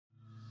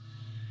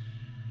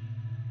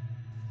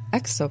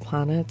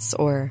Exoplanets,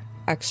 or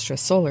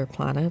extrasolar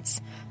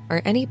planets,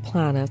 are any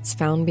planets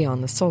found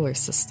beyond the solar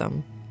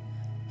system.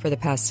 For the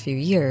past few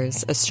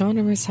years,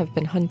 astronomers have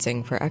been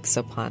hunting for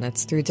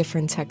exoplanets through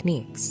different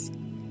techniques.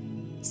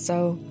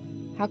 So,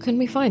 how can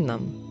we find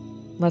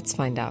them? Let's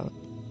find out.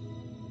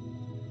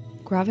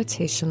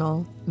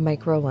 Gravitational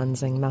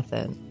Microlensing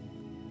Method.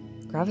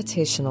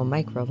 Gravitational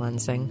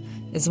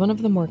microlensing is one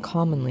of the more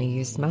commonly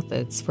used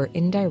methods for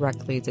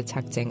indirectly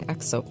detecting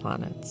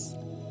exoplanets.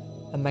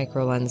 A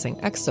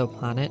microlensing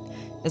exoplanet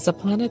is a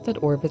planet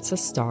that orbits a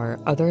star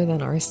other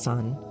than our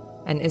Sun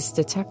and is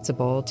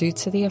detectable due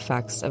to the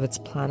effects of its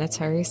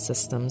planetary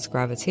system's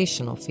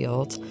gravitational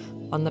field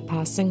on the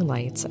passing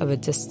light of a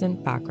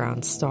distant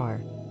background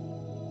star.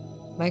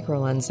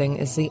 Microlensing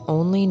is the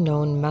only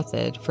known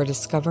method for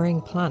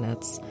discovering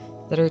planets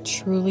that are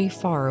truly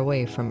far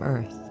away from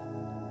Earth.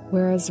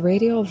 Whereas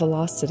radial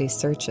velocity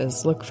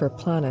searches look for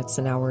planets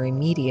in our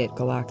immediate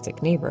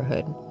galactic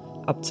neighborhood,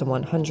 up to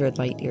 100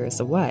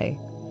 light-years away,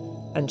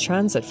 and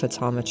transit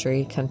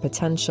photometry can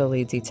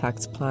potentially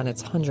detect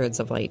planets hundreds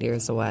of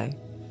light-years away,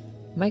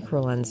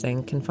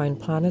 microlensing can find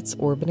planets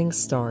orbiting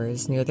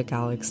stars near the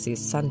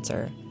galaxy's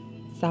center,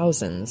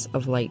 thousands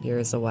of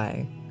light-years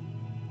away.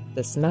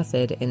 This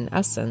method, in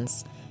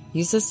essence,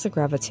 uses the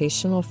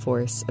gravitational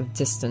force of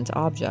distant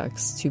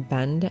objects to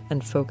bend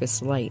and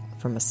focus light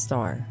from a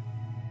star.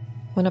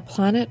 When a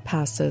planet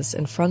passes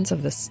in front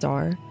of the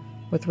star,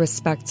 with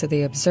respect to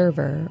the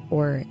observer,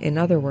 or, in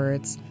other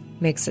words,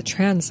 makes a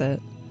transit,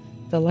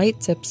 the light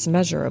dips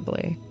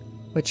measurably,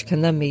 which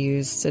can then be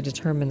used to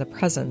determine the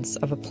presence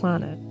of a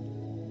planet.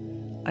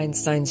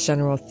 Einstein's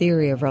general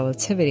theory of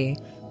relativity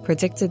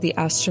predicted the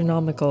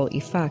astronomical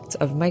effect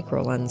of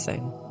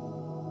microlensing.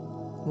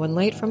 When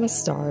light from a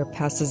star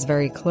passes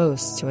very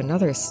close to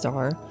another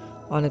star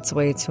on its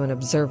way to an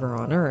observer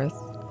on Earth,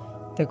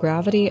 the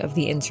gravity of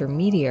the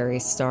intermediary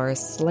star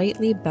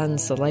slightly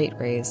bends the light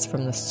rays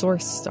from the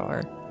source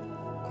star,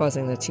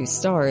 causing the two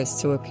stars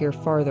to appear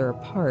farther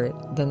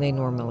apart than they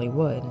normally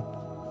would.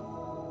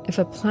 If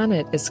a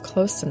planet is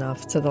close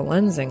enough to the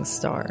lensing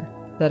star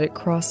that it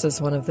crosses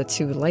one of the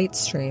two light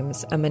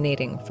streams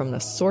emanating from the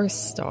source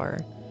star,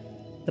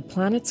 the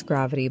planet's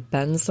gravity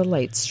bends the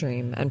light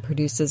stream and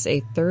produces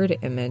a third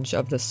image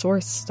of the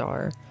source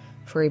star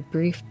for a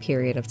brief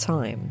period of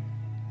time.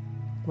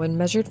 When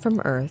measured from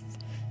Earth,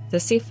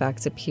 this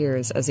effect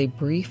appears as a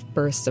brief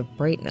burst of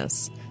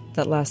brightness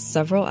that lasts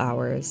several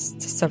hours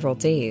to several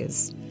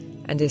days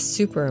and is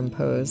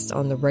superimposed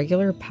on the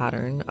regular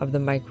pattern of the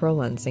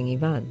microlensing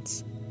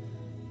event.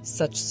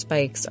 Such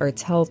spikes are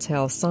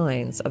telltale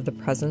signs of the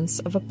presence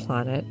of a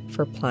planet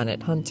for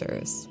planet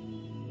hunters.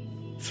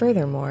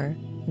 Furthermore,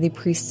 the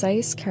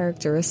precise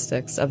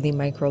characteristics of the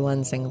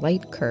microlensing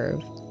light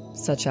curve,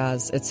 such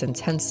as its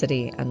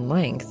intensity and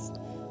length,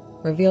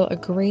 reveal a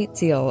great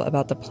deal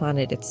about the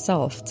planet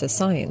itself to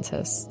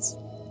scientists.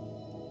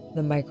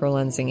 The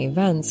microlensing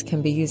events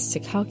can be used to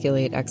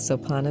calculate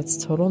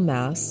exoplanets' total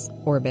mass,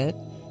 orbit,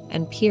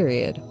 and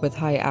period with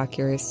high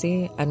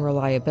accuracy and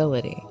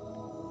reliability.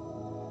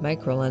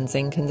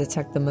 Microlensing can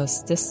detect the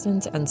most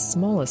distant and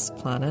smallest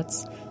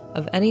planets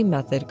of any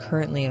method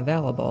currently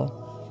available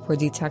for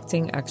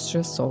detecting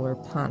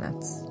extrasolar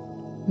planets.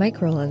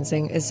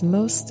 Microlensing is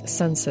most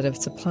sensitive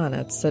to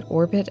planets that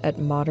orbit at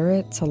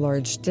moderate to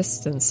large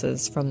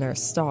distances from their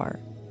star.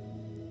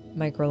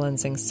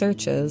 Microlensing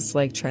searches,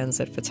 like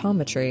transit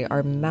photometry,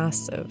 are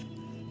massive,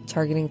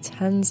 targeting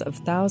tens of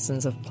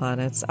thousands of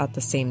planets at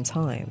the same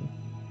time.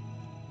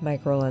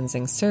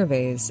 Microlensing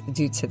surveys,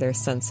 due to their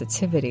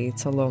sensitivity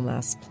to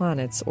low-mass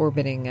planets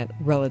orbiting at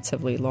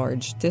relatively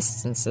large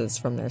distances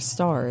from their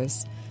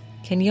stars,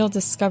 can yield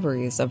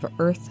discoveries of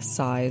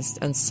Earth-sized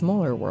and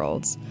smaller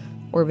worlds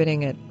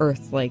orbiting at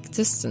Earth-like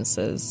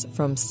distances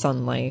from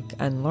Sun-like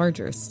and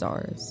larger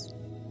stars.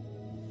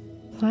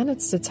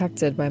 Planets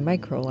detected by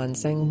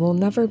microlensing will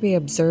never be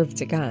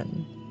observed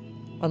again,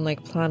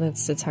 unlike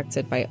planets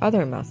detected by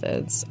other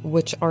methods,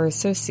 which are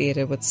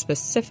associated with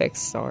specific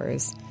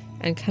stars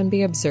and can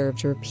be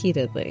observed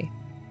repeatedly.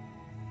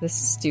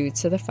 This is due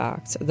to the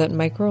fact that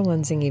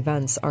microlensing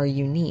events are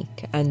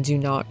unique and do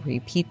not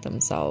repeat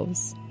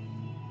themselves.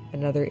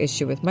 Another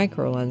issue with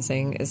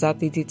microlensing is that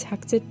the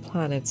detected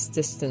planet's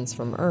distance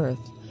from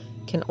Earth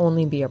can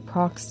only be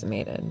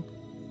approximated.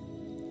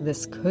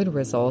 This could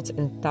result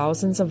in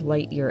thousands of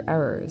light-year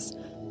errors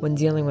when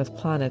dealing with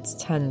planets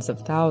tens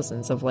of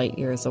thousands of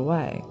light-years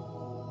away.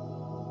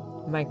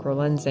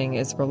 Microlensing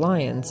is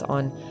reliant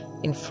on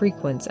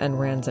infrequent and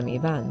random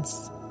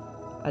events.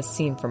 As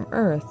seen from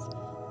Earth,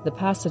 the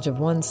passage of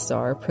one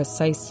star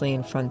precisely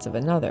in front of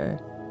another,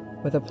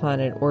 with a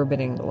planet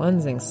orbiting the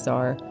lensing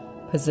star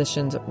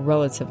positioned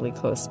relatively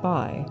close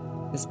by,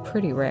 is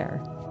pretty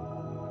rare.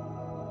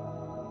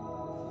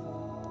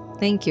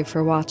 Thank you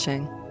for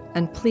watching,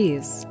 and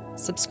please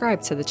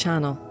subscribe to the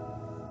channel.